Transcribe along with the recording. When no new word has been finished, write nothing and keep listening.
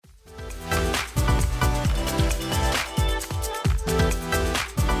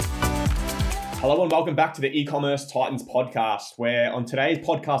Hello and welcome back to the E-commerce Titans podcast, where on today's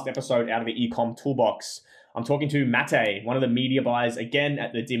podcast episode out of the Ecom Toolbox, I'm talking to Matej, one of the media buyers again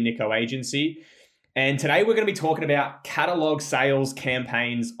at the Dimnico agency. And today we're going to be talking about catalog sales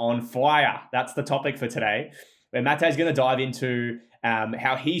campaigns on fire. That's the topic for today, where Matej is going to dive into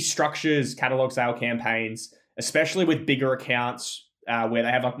how he structures catalog sale campaigns, especially with bigger accounts where they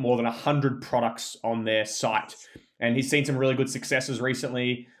have like more than 100 products on their site. And he's seen some really good successes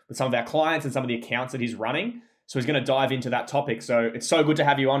recently with some of our clients and some of the accounts that he's running. So he's going to dive into that topic. So it's so good to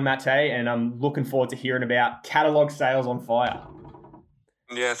have you on, Matej, and I'm looking forward to hearing about catalog sales on fire.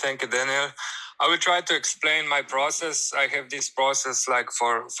 Yeah, thank you, Daniel. I will try to explain my process. I have this process like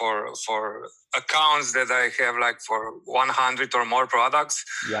for accounts that I have like for 100 or more products.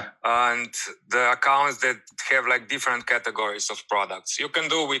 Yeah. And the accounts that have like different categories of products. You can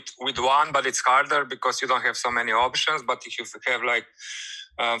do with one, but it's harder because you don't have so many options. But if you have like,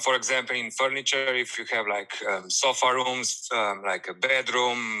 for example, in furniture, if you have like sofa rooms, like a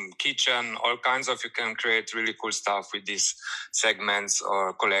bedroom, kitchen, all kinds of, you can create really cool stuff with these segments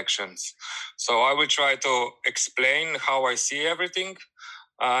or collections. So I will try to explain how I see everything,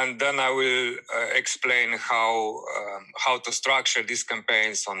 and then I will explain how to structure these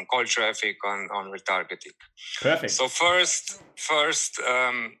campaigns on cold traffic, on retargeting. Perfect. So first.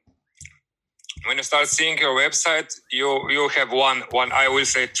 When you start seeing your website, you have one, I will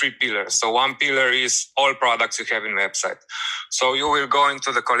say 3 pillars. So one pillar is all products you have in website. So you will go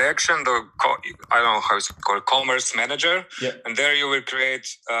into the collection, I don't know how it's called, commerce manager. Yep. And there you will create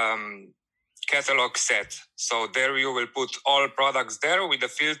catalog set. So there you will put all products there with a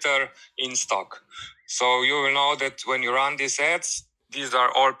filter in stock. So you will know that when you run these ads, these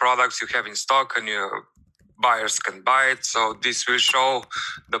are all products you have in stock and buyers can buy it. So this will show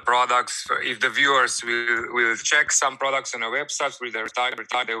the products. If the viewers will check some products on a website with their tag,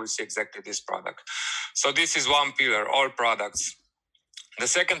 they will see exactly this product. So this is one pillar, all products. The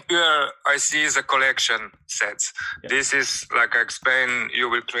second pillar I see is a collection sets. Yeah. This is, like I explained, you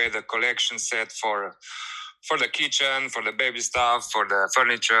will create a collection set for the kitchen, for the baby stuff, for the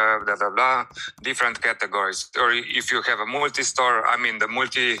furniture, blah, blah, blah, different categories. Or if you have a multi-store, the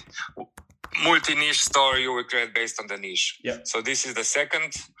multi-niche store, you will create based on the niche. Yep. So this is the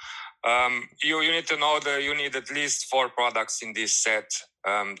second. You need to know that you need at least 4 products in this set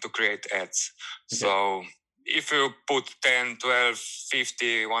to create ads. Okay. So if you put 10, 12,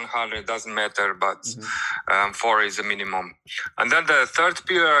 50, 100, doesn't matter, but 4 is a minimum. And then the third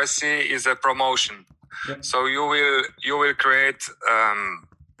pillar I see is a promotion. Yep. So you will create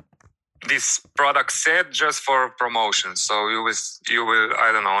this product set just for promotion. So you will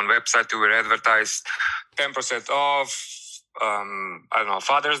I don't know, on website you will advertise 10% off,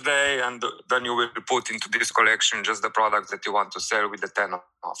 Father's Day, and then you will put into this collection just the product that you want to sell with the 10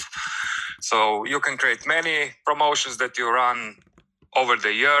 off. So you can create many promotions that you run over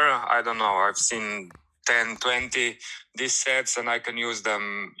the year. I don't know, I've seen 10, 20 these sets, and I can use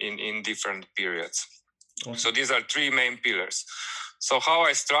them in different periods. Okay. So these are 3 main pillars. So how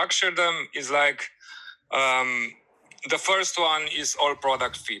I structure them is like, the first one is all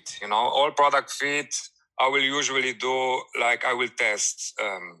product fit. All product fit, I will usually do, like I will test.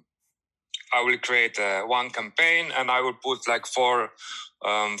 I will create one campaign and I will put like 4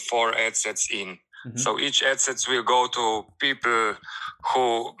 ad sets in. Mm-hmm. So each ad sets will go to people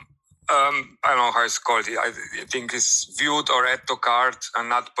who, I don't know how it's called. I think it's viewed or add to cart and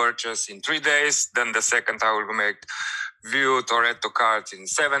not purchase in 3 days. Then the second I will make viewed or add to cart in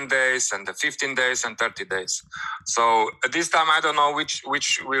 7 days, and the 15 days and 30 days. So at this time, I don't know which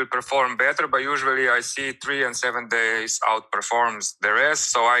will perform better, but usually I see 3 and 7 days outperforms the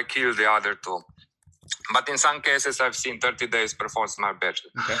rest. So I kill the other 2. But in some cases, I've seen 30 days performs much better.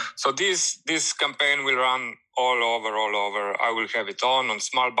 Okay. So this campaign will run all over. I will have it on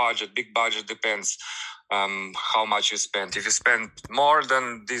small budget, big budget, depends how much you spend. If you spend more,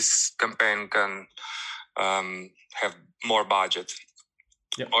 then this campaign can have more budget.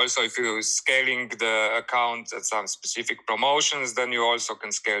 Yep. Also, if you're scaling the account at some specific promotions, then you also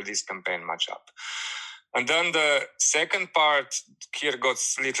can scale this campaign much up. And then the second part here got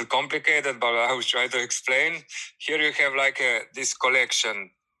a little complicated, but I will try to explain. Here you have like this collection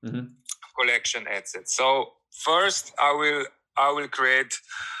ad set. So first I will create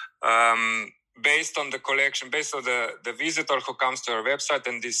based on the collection, based on the visitor who comes to our website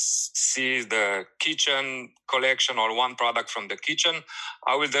and sees the kitchen collection or one product from the kitchen,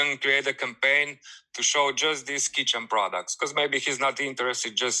 I will then create a campaign to show just these kitchen products, because maybe he's not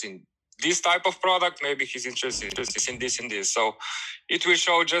interested just in this type of product, maybe he's interested in this and this. So it will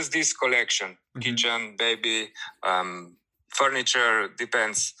show just this collection, kitchen, baby, furniture,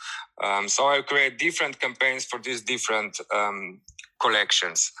 depends. So I'll create different campaigns for these different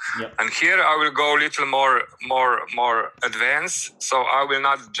collections. Yep. And here I will go a little more advanced. So I will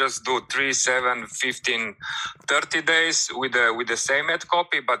not just do 3, 7, 15, 30 days with the same ad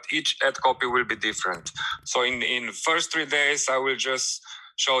copy, but each ad copy will be different. So in first 3 days, I will just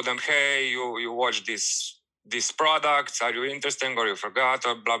show them, hey, you watch this product, are you interested or you forgot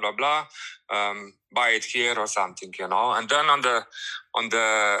or blah blah blah, buy it here or something, and then on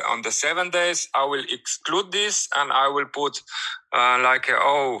the 7 days I will exclude this and I will put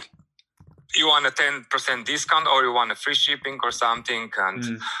you want a 10% discount or you want a free shipping or something. And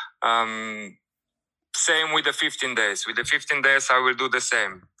same with the 15 days. With the 15 days I will do the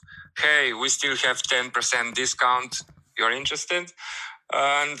same. Hey, we still have 10% discount, you're interested?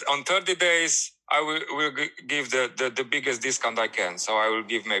 And on 30 days, I will give the biggest discount I can. So I will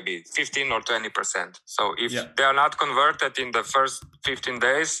give maybe 15 or 20%. So if they are not converted in the first 15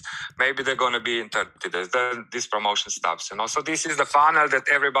 days, maybe they're going to be in 30 days. Then this promotion stops, So this is the funnel that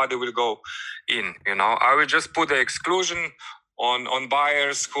everybody will go in, I will just put the exclusion on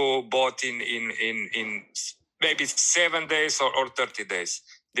buyers who bought in maybe 7 days or 30 days.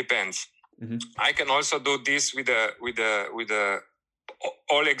 Depends. Mm-hmm. I can also do this with the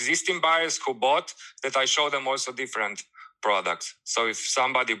all existing buyers who bought, that I show them also different products. So if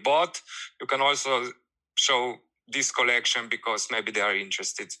somebody bought, you can also show this collection because maybe they are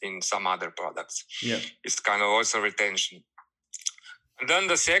interested in some other products. Yeah. It's kind of also retention. And then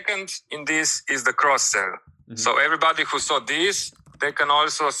the second in this is the cross-sell. Mm-hmm. So everybody who saw this, they can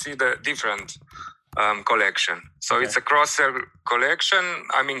also see the different collection. So it's a cross-sell collection,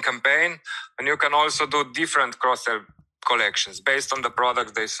 campaign, and you can also do different cross-sell collections based on the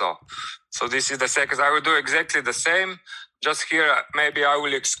products they saw. So this is the second. I will do exactly the same. Just here, maybe I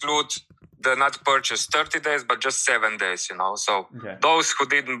will exclude the not purchase 30 days, but just 7 days, So those who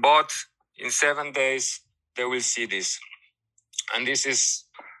didn't bought in 7 days, they will see this. And this is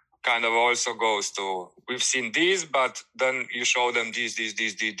kind of also goes to, we've seen these, but then you show them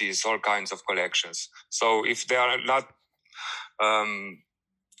these, all kinds of collections. So if they are not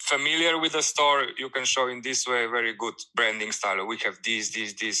familiar with the store, you can show in this way very good branding style. We have this.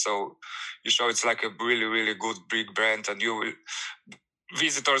 So you show it's like a really, really good big brand, and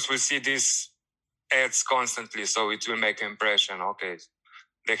visitors will see these ads constantly. So it will make an impression. Okay,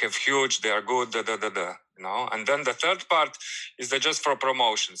 they have huge, they are good, And then the third part is just for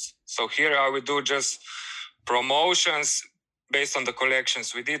promotions. So here I will do just promotions based on the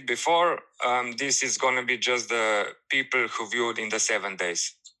collections we did before. This is going to be just the people who viewed in the 7 days.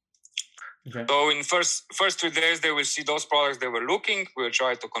 Okay. So in first 3 days, they will see those products they were looking. We'll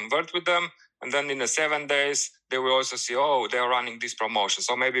try to convert with them. And then in the 7 days, they will also see, they are running this promotion.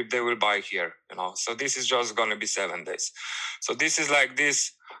 So maybe they will buy here, So this is just going to be 7 days. So this is like this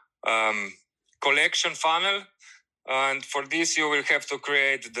collection funnel. And for this, you will have to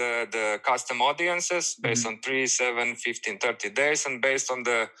create the custom audiences based on 3, 7, 15, 30 days and based on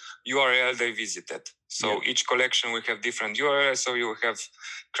the URL they visited. So each collection will have different URLs. So you have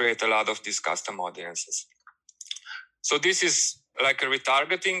create a lot of these custom audiences. So this is like a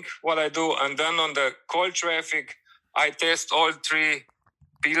retargeting, what I do. And then on the cold traffic, I test all 3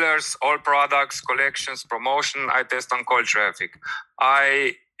 pillars, all products, collections, promotion. I test on cold traffic.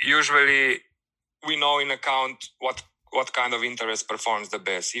 We know in account what kind of interest performs the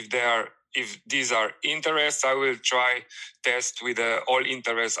best. If these are interests, I will try test with all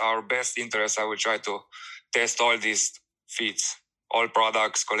interests, our best interests. I will try to test all these feeds, all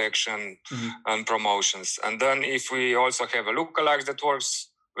products, collection, and promotions. And then if we also have a lookalike that works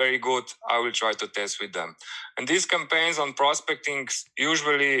very good, I will try to test with them. And these campaigns on prospecting,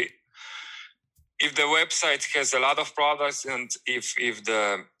 usually, if the website has a lot of products and if the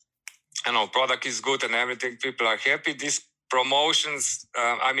product is good and everything, people are happy, these promotions,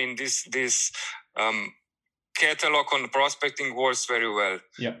 this catalog on prospecting works very well.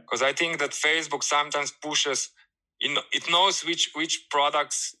 Yeah. Because I think that Facebook sometimes pushes, it knows which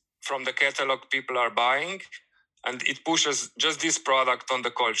products from the catalog people are buying, and it pushes just this product on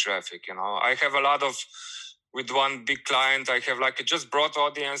the cold traffic. I have a lot of, with one big client, I have just broad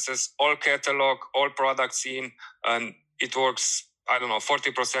audiences, all catalog, all products in, and it works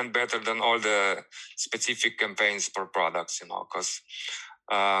 40% better than all the specific campaigns per products, because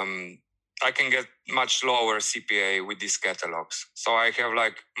I can get much lower CPA with these catalogs. So I have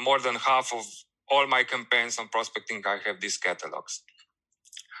more than half of all my campaigns on prospecting, I have these catalogs.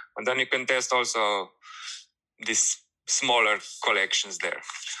 And then you can test also these smaller collections there.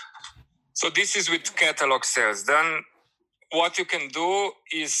 So this is with catalog sales. Then what you can do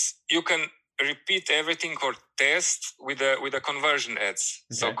is you can repeat everything or test with the conversion ads.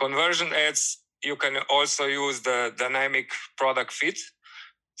 Okay. So conversion ads, you can also use the dynamic product fit.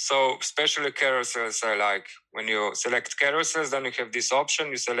 So especially carousels I like. When you select carousels, then you have this option.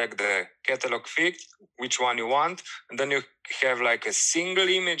 You select the catalog fit, which one you want, and then you have like a single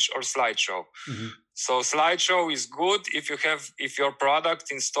image or slideshow. Mm-hmm. So slideshow is good if your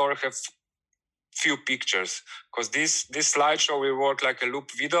product in store have few pictures, because this slideshow will work like a loop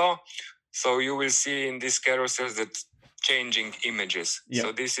video. So you will see in these carousels that changing images. Yep.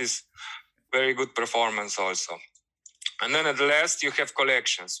 So this is very good performance also. And then at last, you have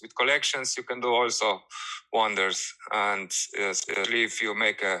collections. With collections, you can do also wonders. And especially if you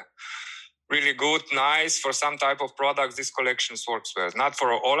make a really good, nice, for some type of products, these collections works well. Not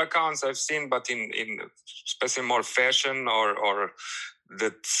for all accounts I've seen, but in especially more fashion or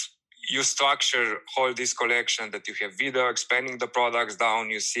that you structure all this collection, that you have video expanding the products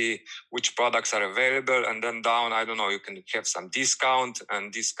down, you see which products are available, and then down, I don't know, you can have some discount,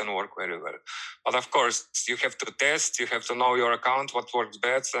 and this can work very well. But of course, you have to test, you have to know your account, what works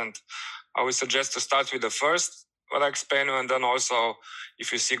best, and I would suggest to start with the first, what I explained, and then also,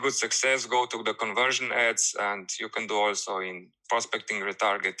 if you see good success, go to the conversion ads, and you can do also in prospecting,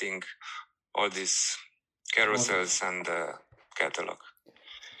 retargeting, all these carousels and catalog.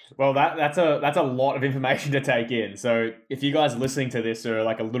 Well, that's a lot of information to take in. So if you guys listening to this are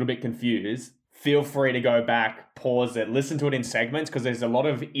like a little bit confused, feel free to go back, pause it, listen to it in segments, because there's a lot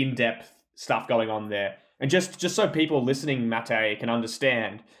of in-depth stuff going on there. And just so people listening, Matej, can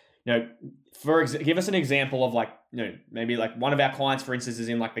understand, give us an example of maybe like one of our clients, for instance, is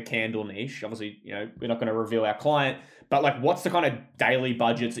in like the candle niche. Obviously, we're not going to reveal our client, but like what's the kind of daily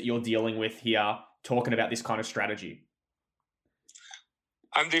budgets that you're dealing with here, talking about this kind of strategy?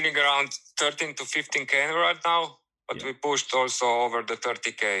 I'm dealing around 13 to 15K right now, but we pushed also over the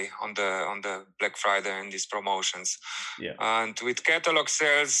 30K on the Black Friday and these promotions. Yeah. And with catalog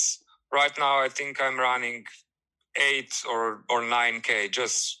sales, right now I think I'm running 8 or 9K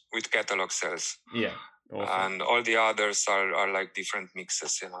just with catalog sales. Yeah. Awesome. And all the others are like different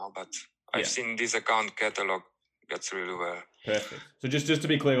mixes, but I've seen this account catalog gets really well. Perfect. So just to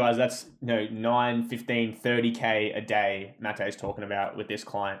be clear, guys, that's 9, 15, 30K a day Matej's talking about with this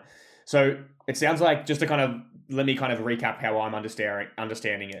client. So it sounds like, just to let me recap how I'm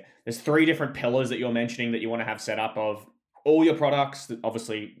understanding it. There's 3 different pillars that you're mentioning that you want to have set up of all your products, that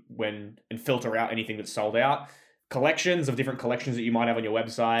obviously and filter out anything that's sold out, collections of different collections that you might have on your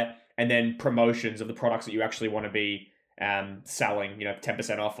website, and then promotions of the products that you actually want to be selling,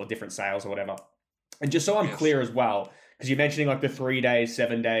 10% off or different sales or whatever. And just so I'm clear as well, because you're mentioning like the 3 days,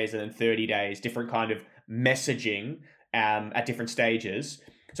 7 days, and then 30 days, different kind of messaging at different stages.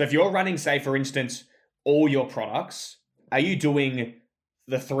 So if you're running, say, for instance, all your products, are you doing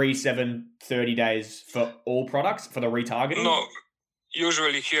the 3, 7, 30 days for all products for the retargeting? No,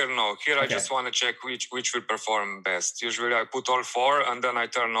 usually here, no. Here I just want to check which will perform best. Usually I put all 4 and then I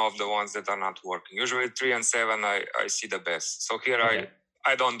turn off the ones that are not working. Usually 3 and 7 I see the best. So here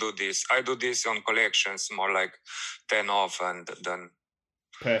I don't do this. I do this on collections, more like 10 off and then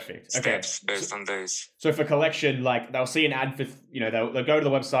perfect steps based on days. So for collection, like they'll see an ad for, they'll go to the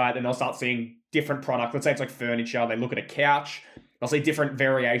website and they'll start seeing different products. Let's say it's like furniture. They look at a couch. They'll see different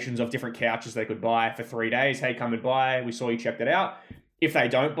variations of different couches they could buy for 3 days. Hey, come and buy. We saw you checked it out. If they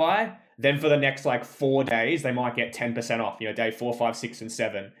don't buy, then for the next 4 days, they might get 10% off, day 4, 5, 6, and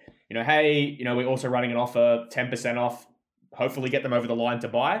 7. Hey, we're also running an offer, 10% off. Hopefully get them over the line to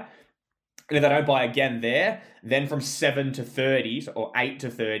buy. And if they don't buy again there, then from 7 to 30 or 8 to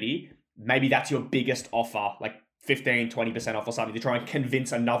 30, maybe that's your biggest offer, like 15, 20% off or something, to try and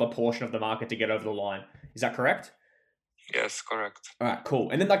convince another portion of the market to get over the line. Is that correct? Yes, correct. All right, cool.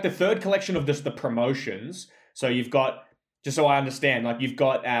 And then the third collection of just the promotions. So you've got, just so I understand, you've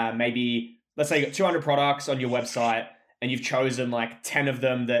got maybe, let's say you got 200 products on your website and you've chosen 10 of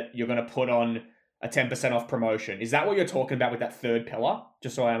them that you're going to put on a 10% off promotion. Is that what you're talking about with that third pillar?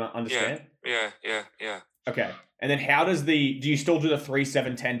 Just so I understand. Yeah. Okay. And then how does do you still do the 3,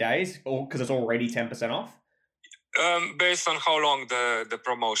 7, 10 days, or because it's already 10% off? Based on how long the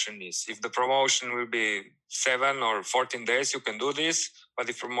promotion is. If the promotion will be 7 or 14 days, you can do this. But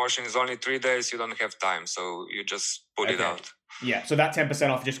if promotion is only 3 days, you don't have time. So you just put it out. Yeah. So that 10%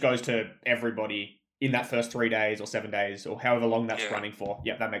 off just goes to everybody in that first 3 days or 7 days or however long that's running for.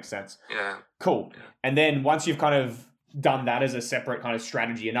 Yeah, that makes sense. Yeah. Cool. Yeah. And then once you've kind of done that as a separate kind of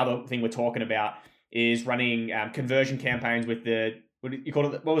strategy, another thing we're talking about is running conversion campaigns with what you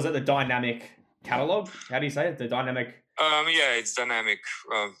call it? What was it? The dynamic catalog? How do you say it? The dynamic? It's dynamic.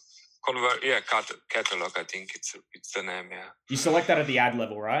 Catalog. I think it's the name. Yeah. You select that at the ad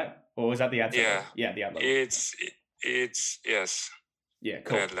level, right? Or was that the ad set? Yeah. Yeah, the ad level. It's yes. Yeah,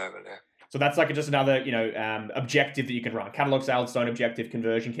 cool. Ad level, yeah. So that's like just another, objective that you can run. Catalog sales is its own objective.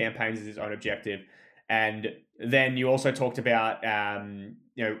 Conversion campaigns is its own objective. And then you also talked about,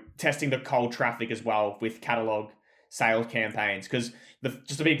 testing the cold traffic as well with catalog sales campaigns. Because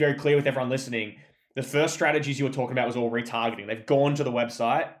just to be very clear with everyone listening, the first strategies you were talking about was all retargeting. They've gone to the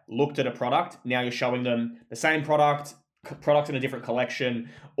website, looked at a product. Now you're showing them the same product in a different collection,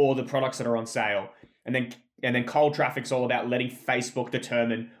 or the products that are on sale. And then cold traffic's all about letting Facebook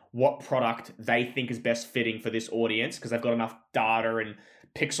determine what product they think is best fitting for this audience, because they've got enough data and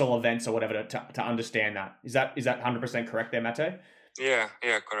pixel events or whatever to understand that. Is that 100% correct there, Matej? Yeah,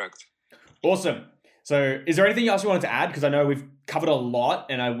 correct. Awesome. So is there anything else you wanted to add? Because I know we've covered a lot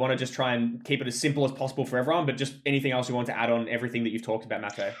and I want to just try and keep it as simple as possible for everyone, but just anything else you want to add on everything that you've talked about,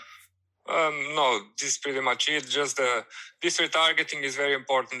 Matej? No, this is pretty much it. Just this retargeting is very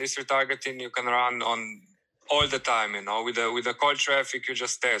important. This retargeting you can run on all the time, with the cold traffic. You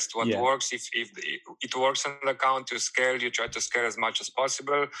just test what works. If it works on the account, you scale. You try to scale as much as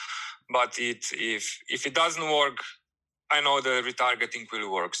possible. But if it doesn't work, I know the retargeting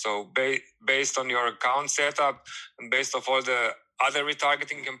will work. So based on your account setup and based off all the other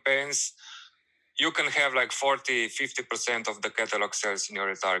retargeting campaigns, you can have like 40-50% of the catalog sales in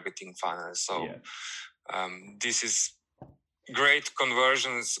your retargeting funnel. So this is great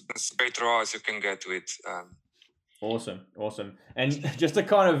conversions, great ROAS you can get with. Awesome. And just to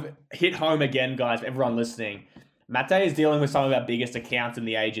kind of hit home again, guys, everyone listening, Matej is dealing with some of our biggest accounts in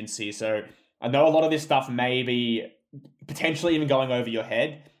the agency. So I know a lot of this stuff may be potentially even going over your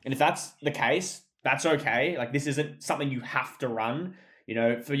head. And if that's the case, that's okay. Like, this isn't something you have to run.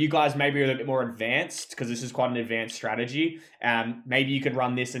 For you guys, maybe you're a little bit more advanced because this is quite an advanced strategy. Maybe you could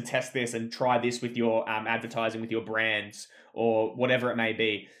run this and test this and try this with your advertising, with your brands, or whatever it may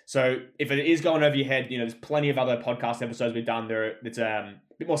be. So if it is going over your head, there's plenty of other podcast episodes we've done there. It's a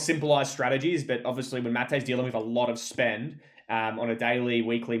bit more simplified strategies, but obviously when Matej's dealing with a lot of spend on a daily,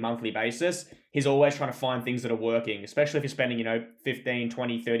 weekly, monthly basis, he's always trying to find things that are working, especially if you're spending, 15,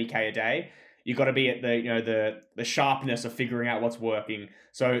 20, 30K a day. You've got to be at the sharpness of figuring out what's working.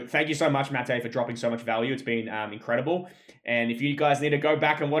 So thank you so much, Matej, for dropping so much value. It's been incredible. And if you guys need to go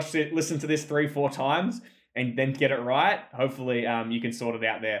back and listen to this 3-4 times and then get it right, hopefully you can sort it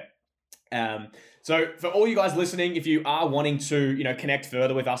out there. So for all you guys listening, if you are wanting to connect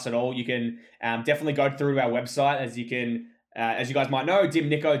further with us at all, you can definitely go through our website. As you guys might know,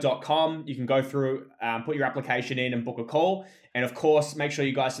 dimnico.com. You can go through, put your application in and book a call. And of course, make sure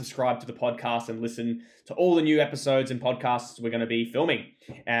you guys subscribe to the podcast and listen to all the new episodes and podcasts we're going to be filming.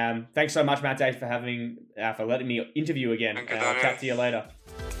 Thanks so much, Matej, for letting me interview again. I'll chat to you later.